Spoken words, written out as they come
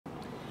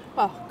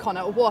Well,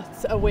 Connor,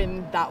 what a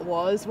win that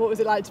was. What was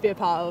it like to be a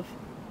part of?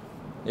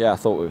 Yeah, I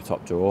thought we were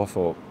top draw. I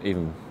thought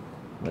even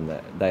when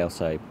they'll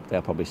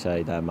probably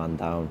say their man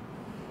down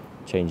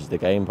changes the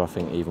game, but I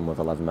think even with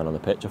 11 men on the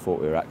pitch, I thought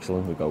we were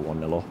excellent. We go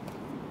 1-0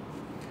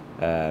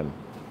 up.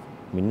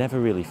 We never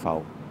really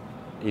felt,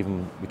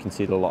 even we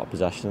conceded a lot of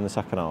possession in the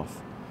second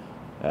half.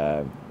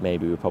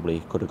 Maybe we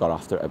probably could have got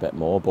after it a bit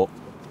more, but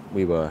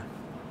we were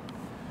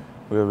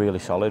really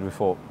solid. We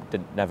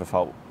never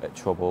felt at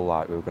trouble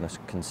like we were going to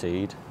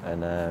concede,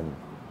 and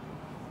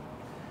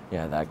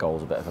their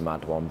goal's a bit of a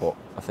mad one, but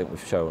I think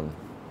we've shown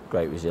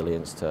great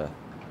resilience to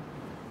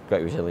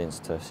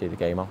see the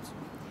game out.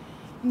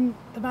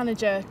 The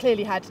manager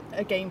clearly had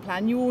a game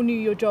plan. You all knew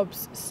your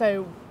jobs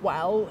so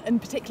well,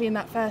 and particularly in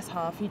that first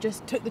half, you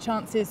just took the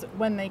chances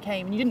when they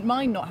came, and you didn't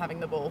mind not having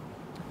the ball.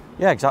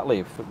 Yeah,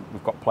 exactly.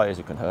 We've got players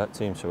who can hurt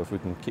teams, so if we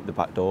can keep the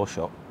back door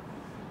shut,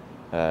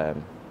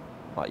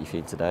 like you've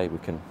seen today, we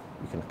can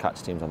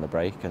catch teams on the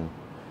break, and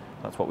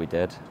that's what we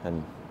did.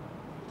 And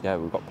yeah,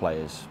 we've got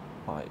players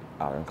like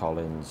Aaron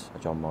Collins,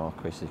 John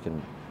Marquis,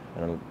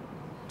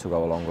 to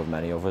go along with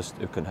many others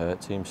who can hurt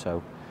teams.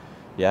 So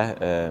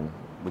yeah,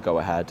 we go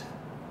ahead,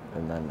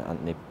 and then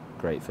Anthony,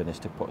 great finish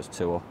to put us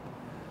 2 up.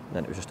 And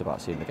then it was just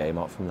about seeing the game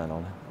out from then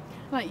on.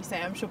 Like you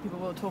say, I'm sure people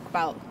will talk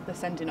about the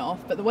sending off,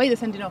 but the way the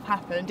sending off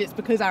happened, it's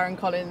because Aaron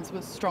Collins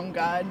was stronger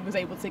and was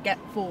able to get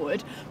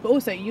forward, but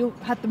also you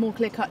had the more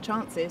clear-cut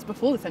chances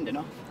before the sending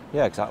off.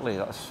 Yeah, exactly.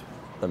 That's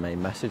the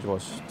main message,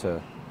 was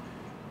to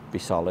be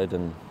solid,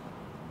 and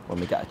when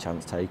we get a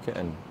chance, take it,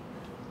 and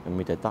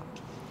we did that.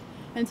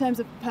 In terms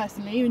of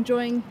personally, you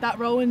enjoying that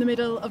role in the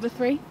middle of a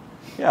 3?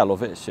 Yeah, I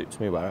love it. It suits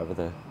me wherever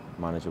the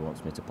manager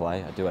wants me to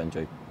play. I do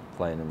enjoy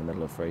playing in the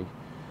middle of 3,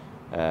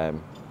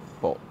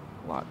 but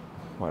like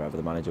wherever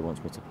the manager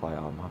wants me to play,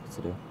 I'm happy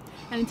to do.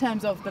 And in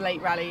terms of the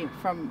late rally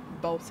from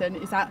Bolton,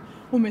 is that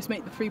almost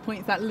make the 3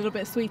 points that little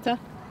bit sweeter?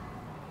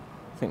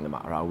 I think no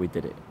matter how we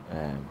did it,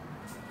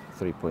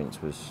 3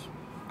 points was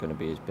going to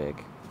be as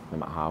big, no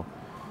matter how.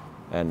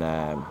 And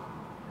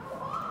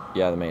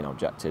the main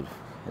objective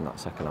in that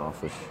second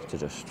half was to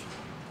just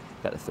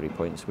get the 3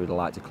 points. We'd have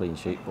liked a clean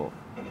sheet, but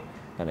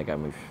then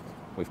again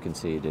we've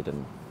conceded,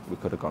 and we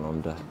could have gone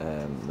under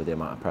with the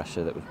amount of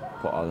pressure that was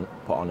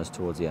put on us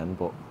towards the end.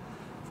 But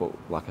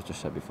like I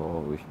just said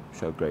before, we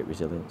showed great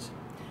resilience.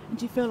 And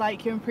do you feel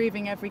like you're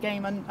improving every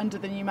game under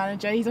the new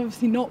manager? He's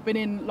obviously not been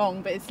in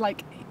long, but it's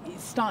like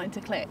it's starting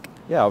to click.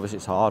 Yeah, obviously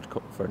it's hard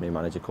for a new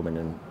manager coming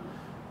in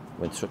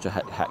with such a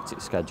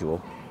hectic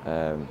schedule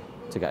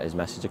to get his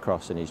message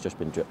across, and he's just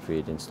been drip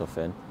feeding stuff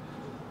in,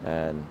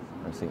 and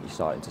I think you're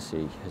starting to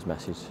see his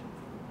message.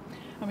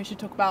 And we should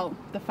talk about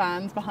the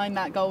fans behind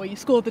that goal, where you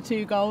scored the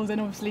 2 goals and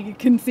obviously you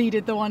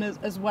conceded the one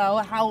as well.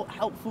 How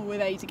helpful were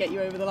they to get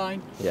you over the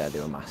line? Yeah, they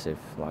were massive,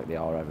 like they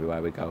are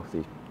everywhere we go.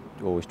 They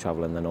always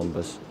travel in their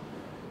numbers.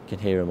 You can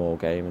hear them all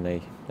game, and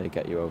they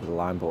get you over the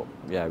line. But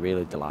yeah,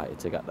 really delighted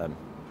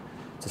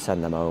to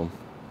send them home.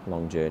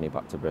 Long journey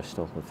back to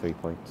Bristol with 3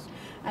 points.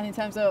 And in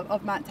terms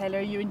of Matt Taylor,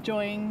 are you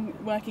enjoying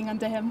working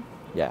under him?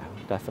 Yeah,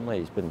 definitely.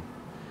 He's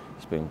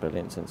been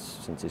brilliant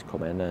since he's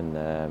come in,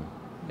 and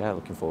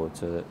looking forward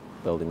to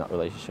building that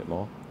relationship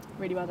more.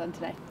 Really well done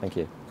today. Thank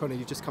you. Connor,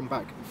 you've just come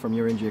back from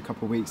your injury a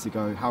couple of weeks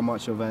ago. How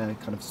much of a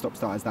kind of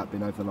stop-start has that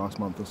been over the last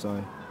month or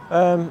so?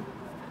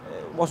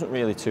 It wasn't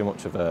really too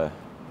much of a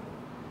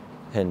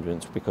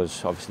hindrance,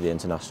 because obviously the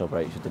international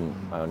breaks,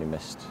 I only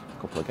missed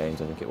a couple of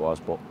games, I think it was,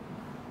 but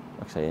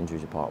like I say,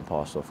 injuries are part and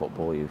parcel of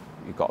football. You've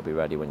got to be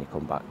ready when you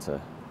come back to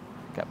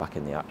get back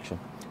in the action.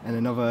 And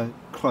another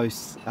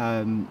close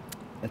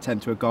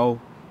attempt to a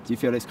goal. Do you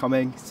feel it's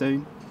coming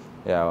soon?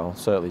 Yeah, I'll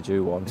certainly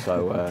do one,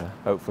 so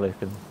hopefully I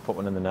can put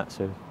one in the net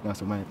soon.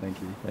 Nice one, mate. Thank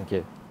you. Thank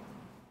you.